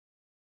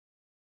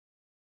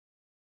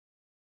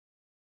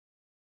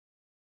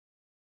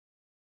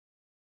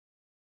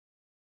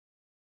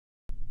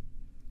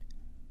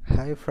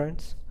Hi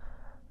friends,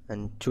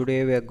 and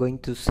today we are going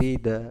to see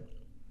the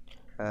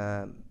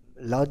uh,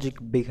 logic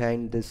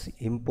behind this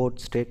import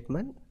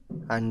statement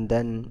and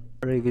then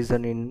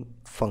revision in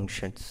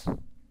functions.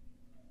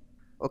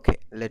 Okay,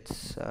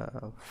 let's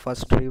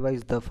first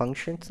revise the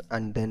functions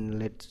and then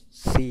let's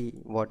see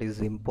what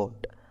is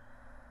import.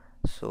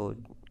 So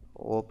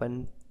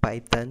open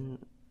Python.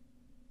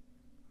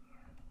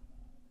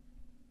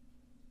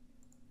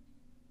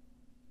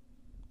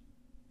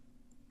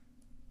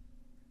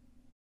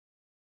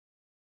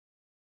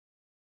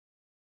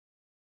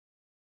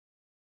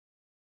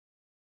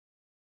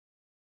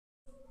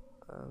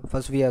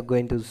 First we are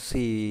going to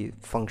see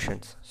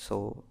functions.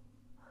 So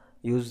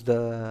use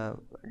the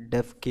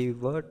def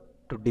keyword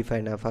to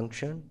define a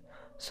function.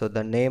 So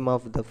the name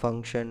of the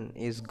function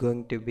is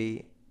going to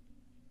be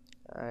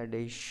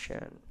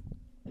addition,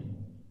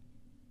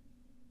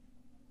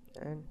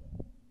 and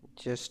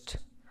just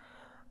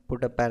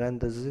put a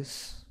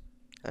parenthesis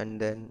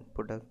and then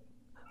put a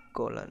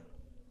colon.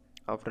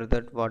 After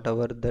that,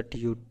 whatever that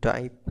you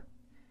type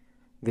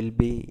will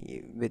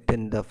be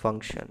within the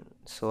function.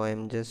 So I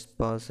am just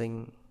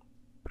passing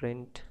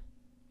print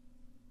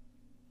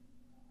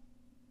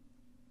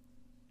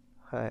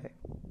hi.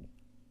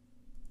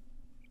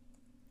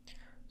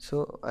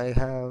 So I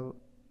have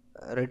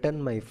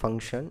written my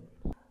function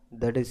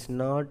that is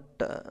not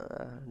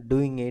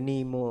doing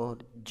any more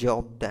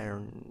job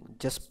than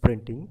just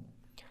printing.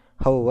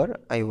 However,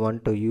 I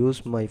want to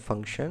use my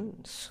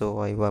function, so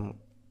I am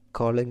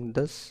calling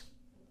this.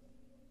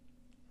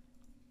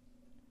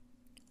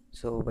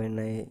 So when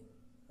I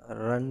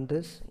run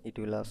this, it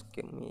will ask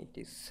me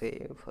to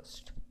save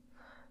first.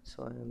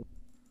 So I am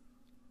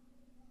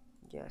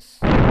yes.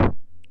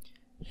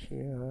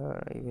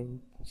 Here I will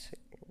say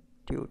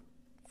dude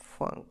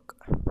funk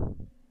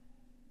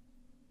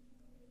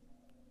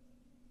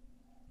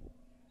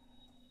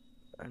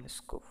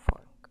underscore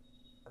funk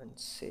and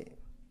save.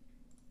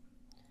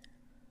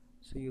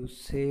 So you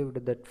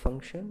saved that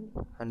function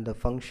and the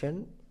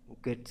function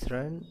gets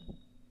run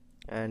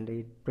and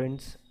it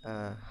prints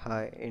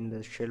hi in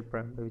the shell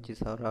parameter, which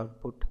is our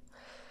output.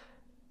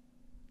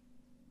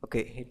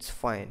 Okay, it's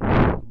fine,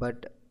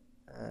 but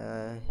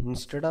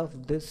instead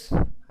of this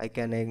I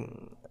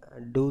can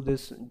do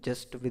this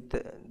just with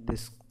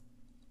this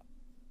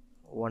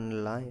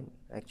one line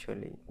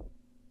actually.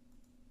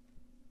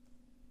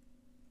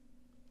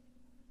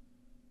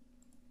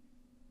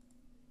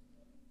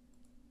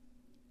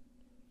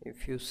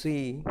 If you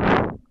see,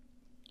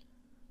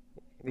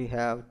 we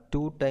have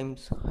 2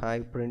 times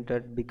high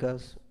printed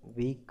because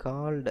we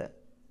called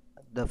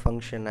the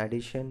function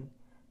addition,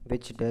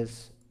 which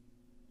does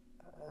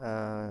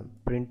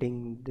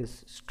printing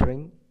this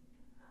string,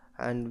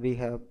 and we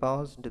have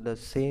passed the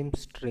same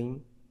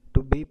string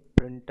to be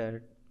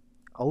printed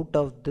out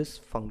of this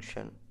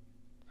function.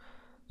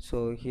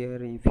 So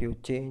here if you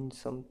change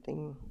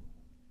something,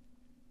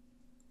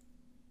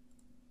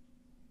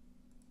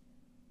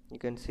 you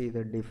can see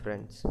the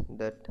difference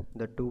that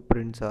the two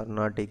prints are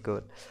not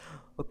equal.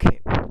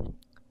 Okay,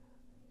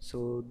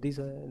 so this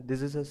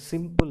is a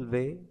simple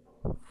way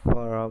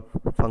for a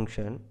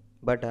function,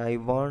 but uh, I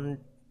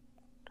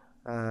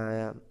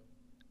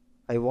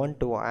want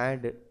to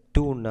add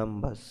two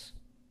numbers,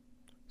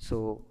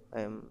 so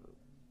I am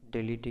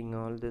deleting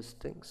all these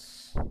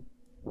things.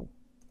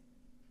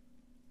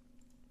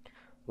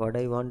 What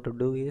I want to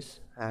do is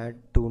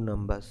add two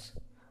numbers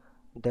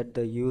that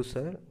the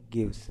user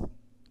gives.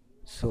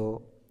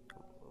 So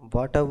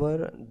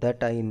whatever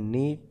that I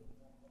need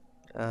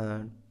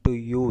uh, to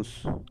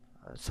use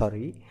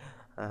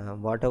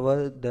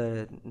whatever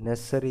the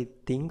necessary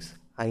things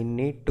I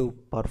need to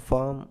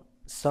perform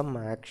some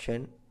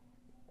action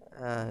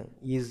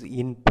is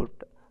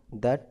input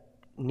that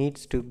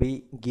needs to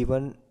be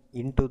given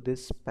into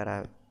this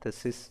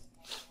parenthesis.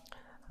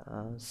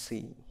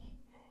 See,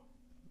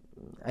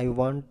 I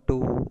want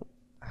to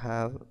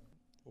have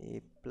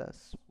a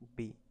plus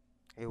b.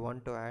 I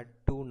want to add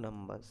two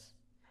numbers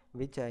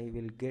which I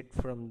will get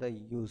from the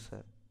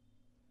user,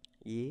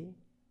 a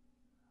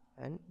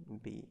and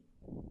b.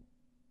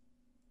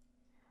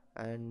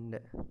 And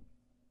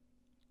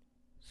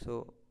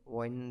so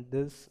when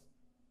this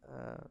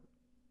uh,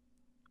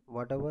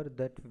 whatever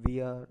that we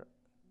are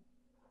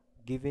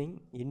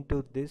giving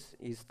into this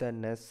is the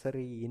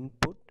necessary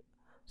input,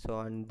 so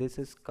and this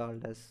is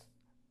called as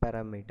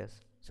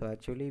parameters. So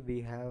actually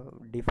we have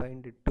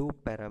defined two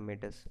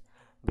parameters.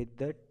 With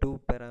the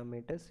two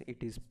parameters,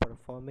 it is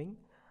performing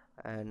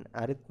an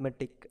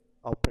arithmetic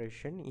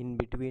operation in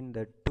between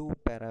the two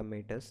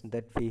parameters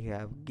that we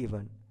have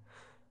given.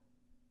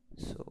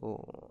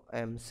 So I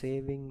am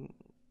saving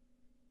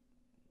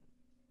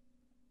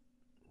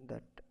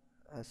that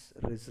as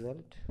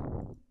result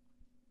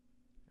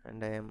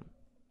and I am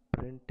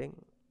printing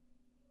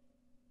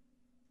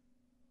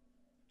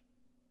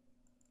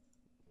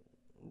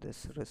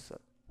this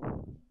result.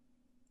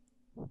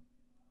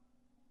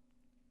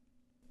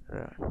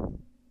 Run.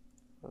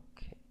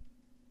 Okay,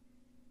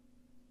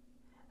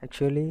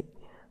 actually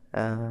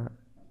I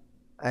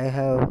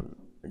have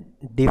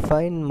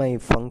defined my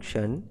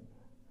function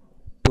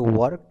to to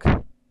work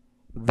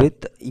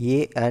with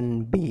A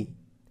and B.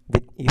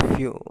 If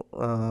you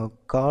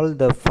call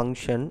the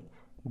function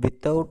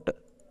without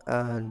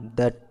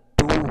the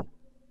two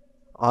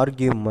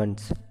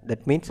arguments,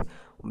 that means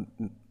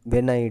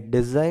when I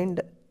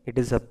designed it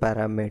is a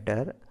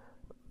parameter,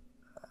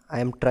 I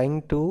am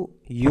trying to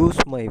use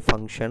my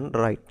function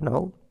right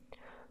now,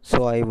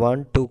 so I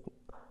want to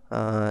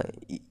uh,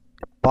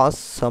 pass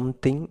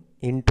something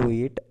into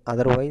it,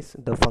 otherwise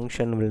the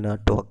function will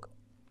not work.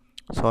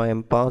 So I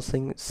am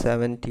passing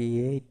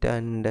 78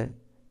 and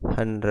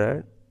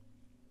 100,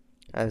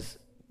 as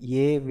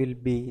A will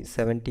be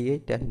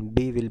 78 and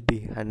B will be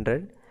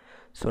 100.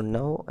 So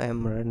now I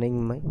am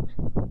running my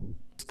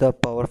the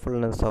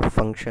powerfulness of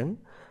function.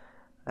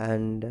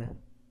 And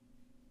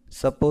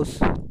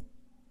suppose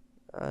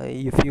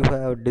if you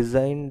have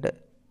designed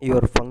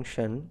your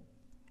function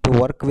to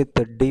work with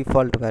the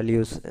default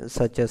values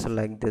such as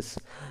like this,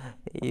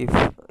 if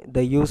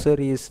the user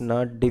is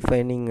not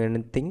defining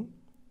anything,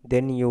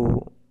 then you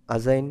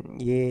assign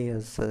A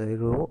as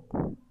 0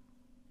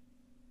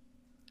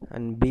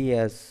 and B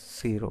as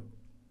 0.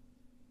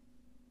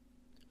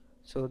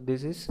 So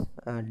this is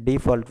a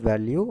default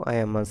value I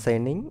am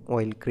assigning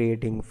while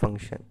creating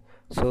function.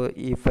 So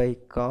if I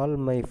call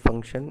my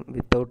function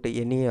without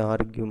any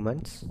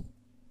arguments,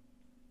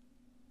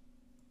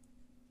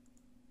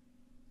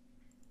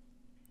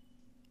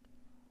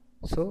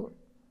 so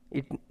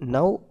it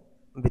now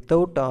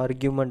without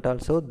argument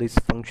also this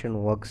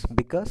function works,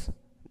 because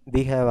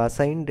we have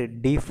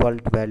assigned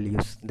default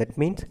values. That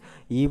means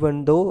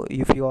even though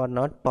if you are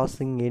not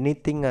passing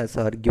anything as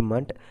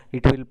argument,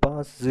 it will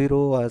pass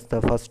 0 as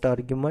the first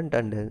argument,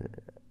 and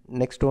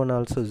next one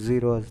also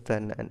 0 as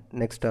the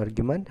next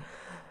argument.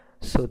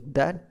 So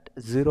that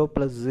 0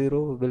 plus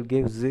 0 will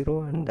give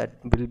 0, and that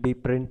will be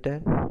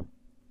printed.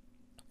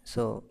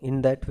 So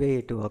in that way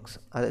it works.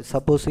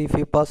 Suppose if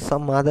you pass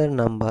some other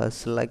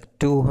numbers like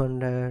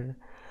 200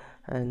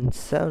 and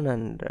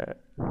 700,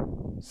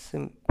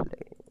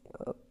 simply,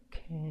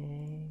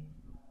 okay,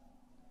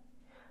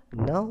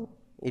 now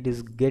it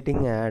is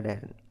getting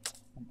added.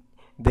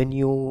 When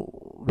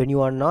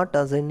you are not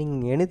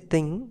assigning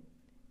anything,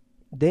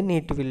 then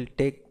it will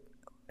take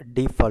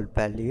default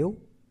value,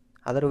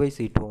 otherwise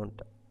it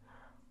won't.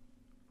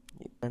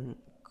 You can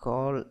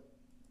call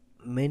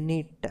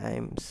many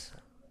times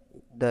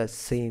the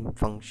same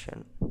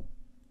function.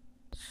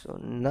 So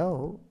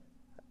now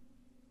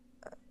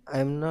I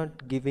am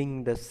not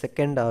giving the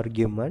second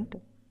argument,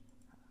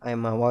 I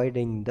am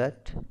avoiding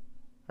that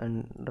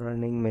and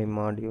running my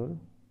module.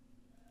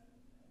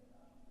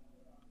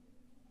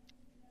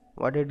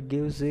 What it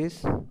gives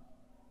is,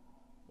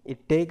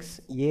 it takes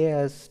A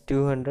as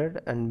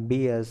 200 and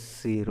B as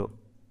 0.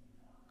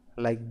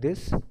 Like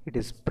this it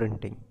is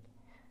printing.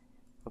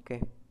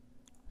 Okay,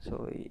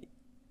 so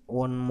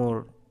one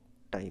more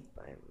type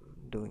I am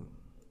doing.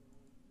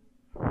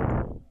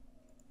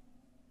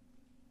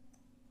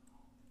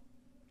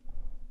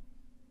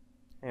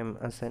 I am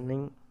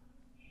assigning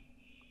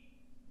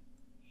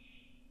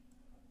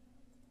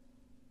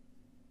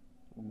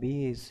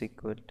B is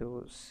equal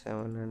to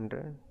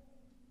 700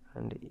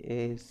 and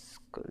A is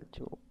equal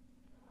to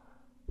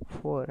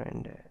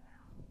 400,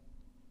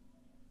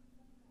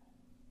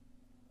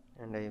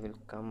 and I will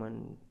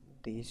comment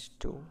these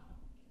two.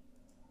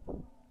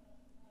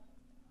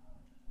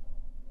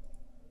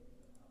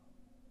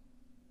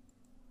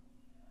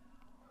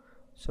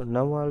 So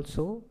now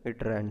also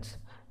it runs.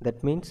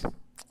 That means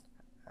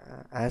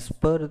as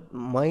per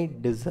my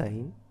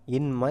design,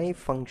 in my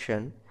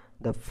function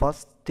the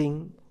first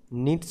thing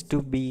needs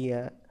to be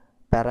a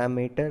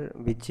parameter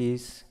which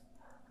is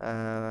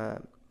uh,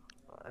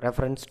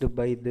 referenced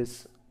by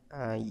this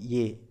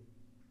A.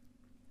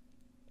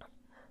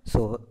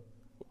 So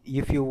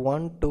if you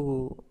want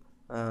to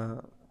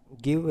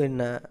give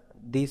in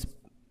these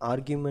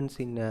arguments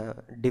in a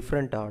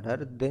different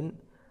order, then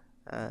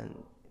uh,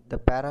 the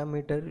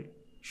parameter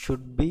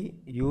should be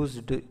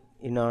used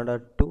in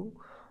order to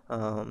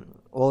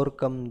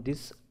overcome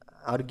this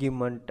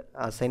argument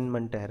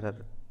assignment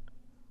error.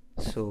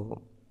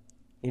 So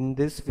in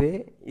this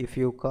way if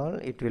you call,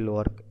 it will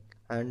work.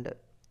 And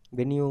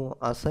when you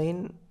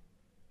assign,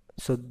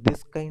 so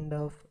this kind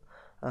of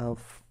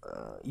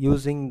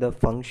using the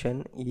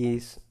function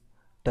is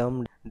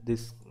termed,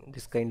 this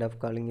kind of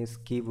calling is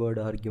keyword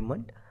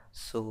argument.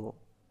 So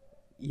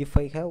if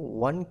I have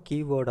one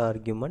keyword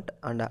argument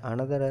and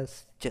another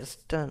as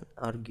just an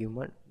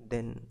argument,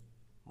 then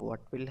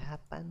what will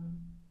happen?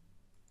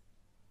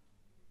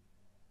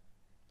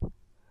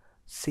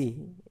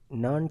 See,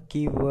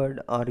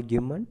 non-keyword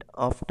argument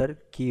after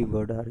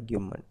keyword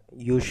argument,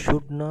 you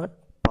should not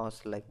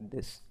pass like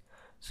this.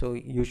 So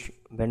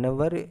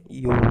whenever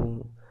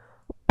you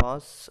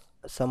pass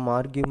some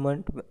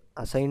argument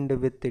assigned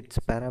with its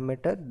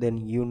parameter, then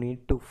you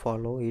need to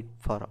follow it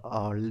for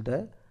all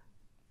the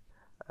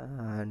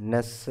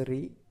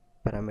necessary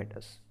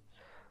parameters,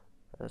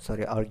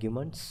 sorry,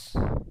 arguments.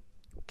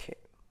 Okay,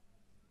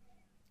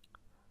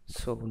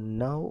 so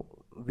now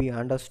we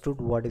understood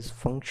what is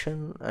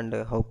function and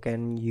how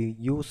can you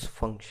use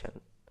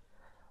function.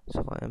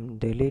 So I am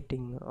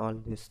deleting all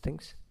these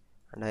things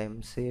and I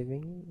am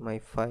saving my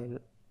file.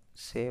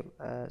 Save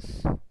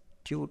as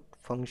tut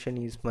function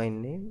is my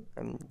name.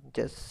 I'm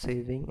just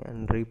saving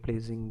and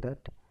replacing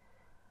that,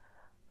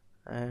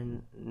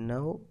 and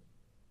now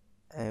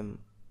I'm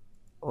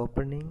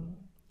opening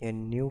a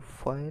new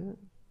file.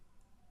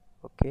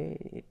 Okay,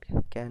 it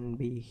can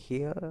be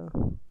here.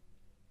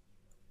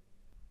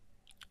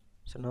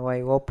 So now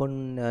I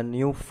open a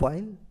new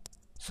file.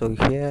 So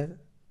here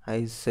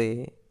I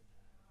say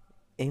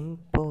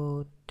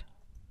import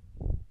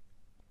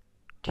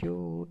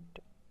tut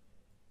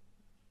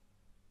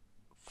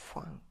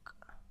func.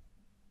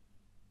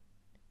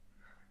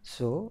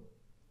 So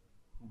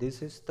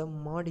this is the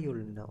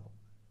module now.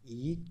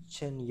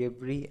 Each and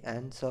every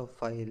ANSA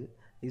file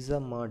is a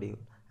module.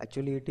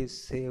 Actually it is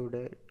saved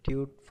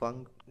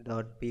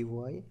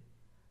tutfunc.py,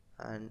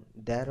 and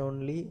there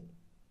only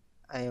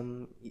I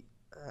am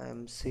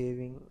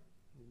saving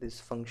this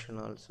function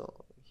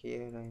also.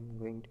 Here I am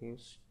going to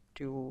use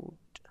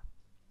tut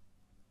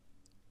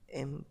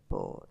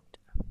import.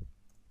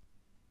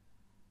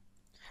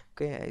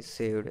 Okay, I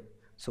saved.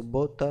 So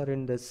both are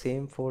in the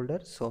same folder,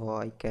 so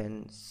I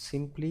can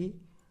simply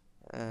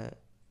uh,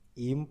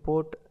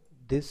 import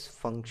this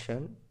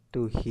function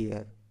to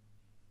here.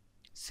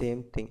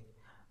 Same thing.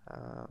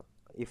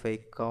 If I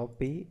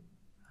copy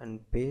and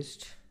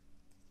paste,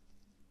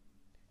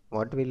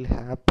 what will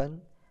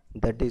happen,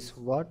 that is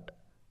what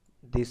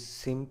this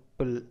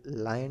simple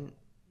line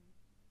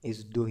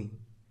is doing.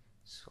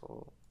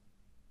 So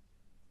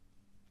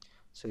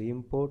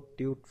import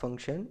tut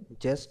function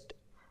just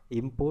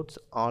imports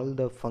all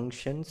the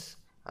functions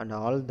and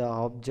all the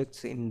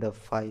objects in the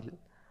file,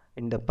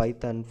 in the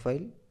Python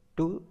file,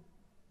 to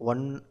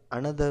one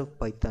another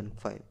Python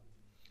file.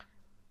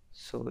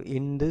 So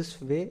in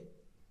this way,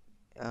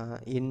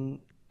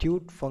 in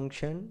tut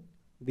function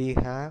we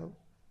have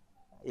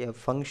a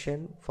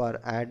function for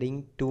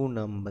adding two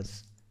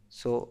numbers.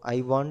 So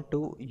I want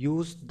to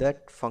use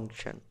that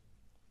function.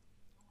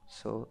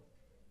 So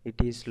it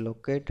is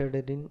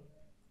located in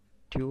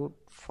tut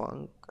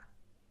func,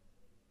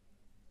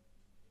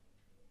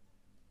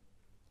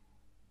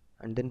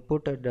 and then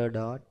put a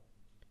dot,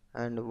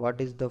 and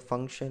what is the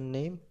function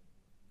name?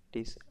 It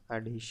is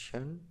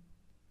addition,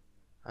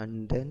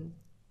 and then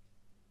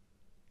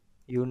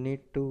you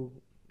need to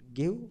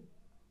give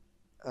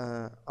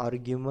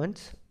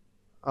arguments,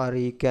 or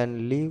you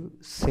can leave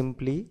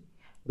simply,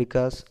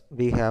 because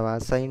we have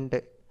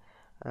assigned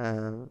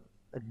uh,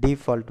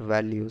 default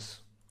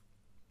values.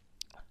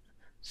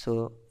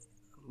 So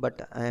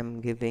but I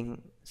am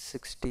giving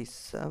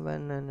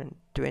 67 and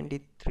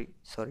 23,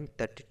 sorry,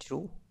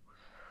 32.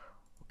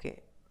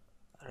 Okay,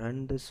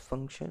 run this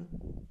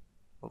function.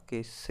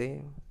 Okay,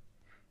 save.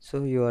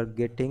 So you are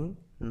getting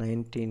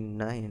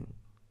 99.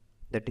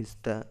 That is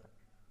the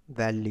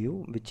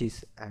value which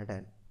is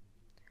added.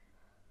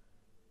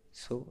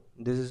 So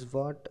this is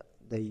what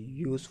the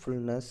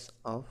usefulness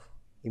of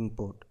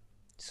import.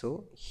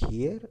 So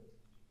here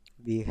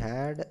we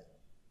had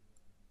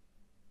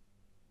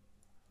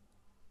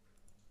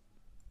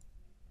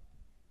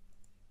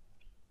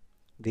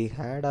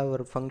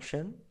our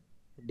function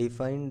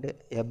defined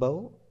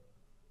above,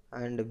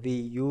 and we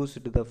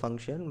used the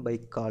function by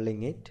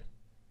calling it.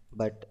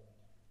 But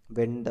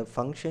when the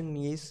function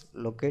is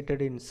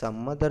located in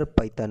some other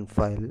Python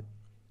file,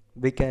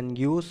 we can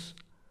use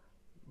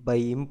by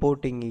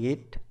importing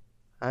it.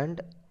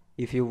 And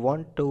if you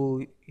want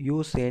to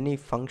use any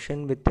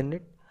function within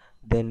it,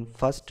 then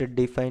first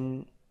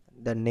define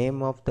the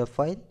name of the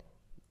file,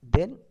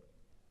 then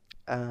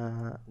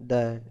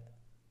the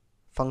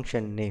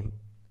function name,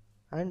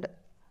 and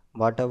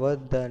whatever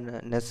the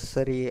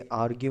necessary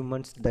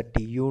arguments that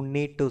you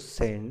need to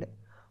send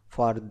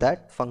for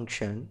that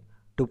function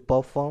to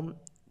perform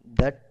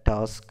that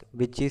task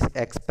which is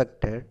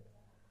expected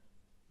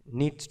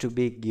needs to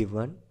be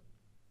given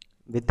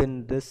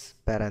within this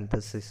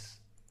parenthesis.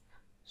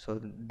 So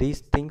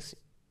these things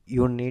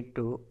you need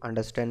to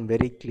understand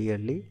very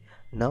clearly.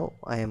 Now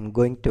I am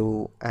going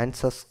to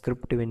answer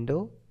script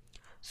window.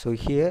 So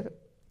here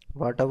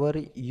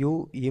whatever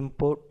you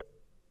import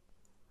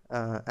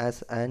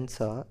as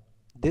ANSA,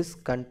 this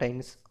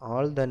contains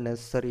all the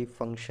necessary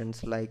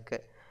functions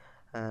like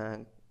uh,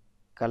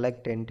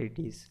 collect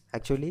entities.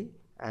 Actually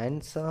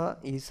ANSA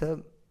is a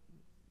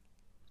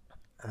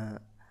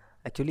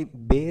actually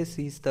base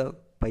is the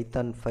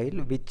Python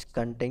file which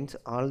contains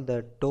all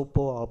the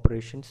topo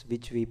operations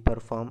which we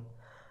perform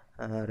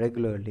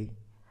regularly.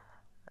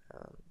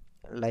 uh,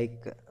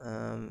 like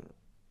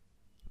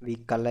we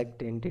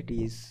collect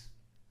entities,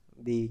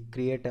 we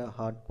create a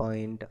hard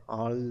point,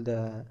 all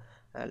the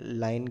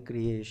line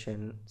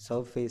creation,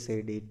 surface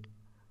edit,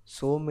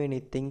 so many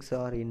things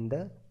are in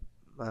the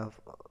uh,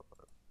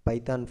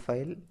 Python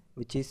file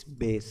which is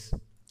base.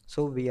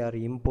 So we are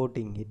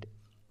importing it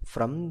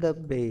from the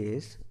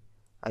base.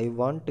 I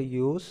want to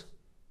use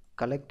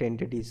collect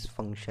entities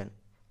function,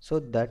 so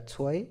that's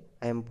why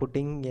I am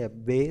putting a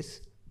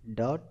base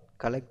dot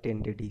collect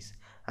entities,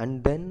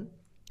 and then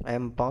I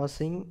am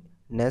passing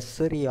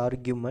necessary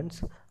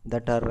arguments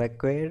that are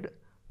required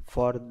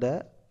for the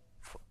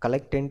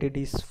collect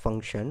entities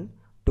function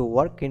to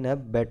work in a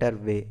better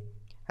way.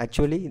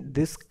 Actually,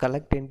 this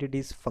collect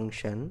entities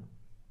function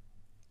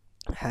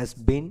has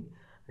been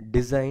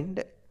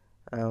designed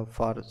uh,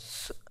 for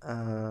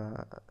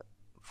uh,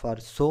 for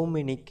so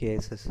many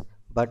cases,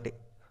 but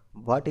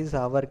what is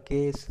our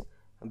case?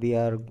 We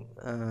are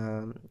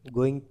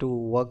going to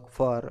work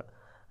for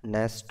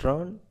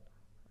Nastron,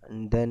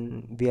 and then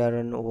we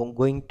are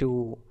going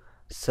to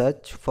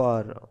search for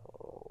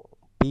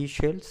p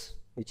shells,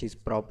 which is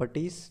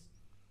properties.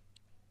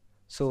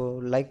 So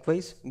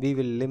likewise we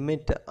will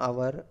limit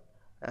our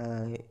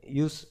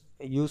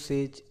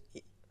usage.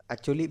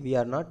 Actually, we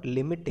are not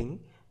limiting,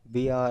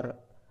 we are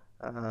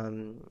um,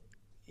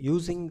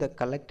 using the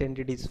collect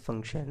entities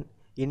function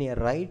in a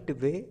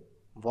right way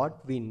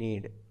what we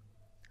need.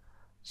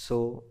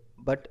 So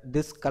but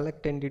this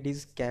collect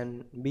entities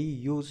can be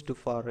used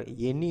for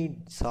any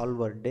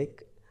solver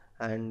deck,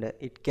 and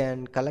it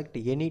can collect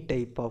any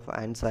type of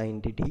ANSA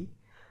entity.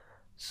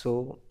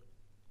 So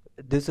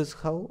this is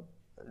how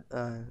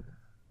uh,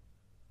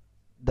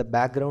 the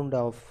background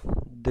of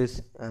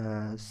this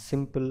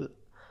simple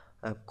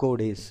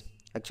code is.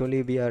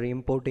 Actually, we are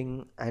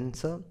importing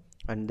ANSA,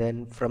 and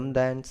then from the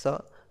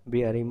ANSA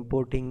we are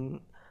importing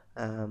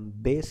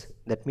base.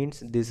 That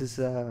means this is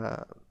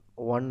a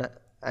one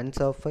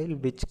ANSA file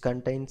which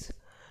contains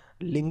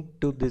link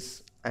to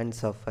this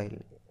ANSA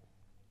file.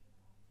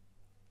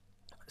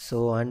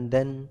 So and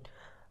then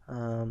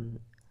um,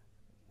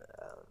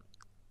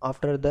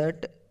 after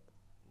that,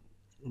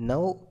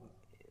 now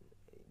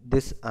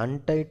this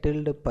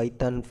untitled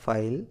Python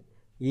file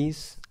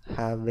is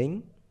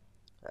having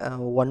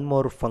one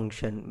more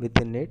function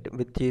within it,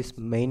 which is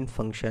main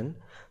function.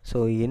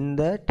 So in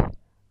that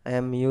I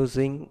am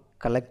using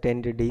collect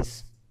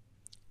entities,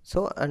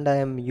 so and I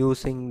am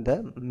using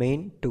the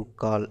main to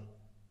call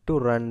to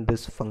run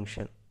this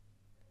function.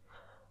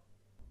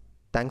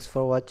 Thanks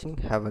for watching.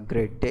 Have a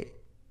great day.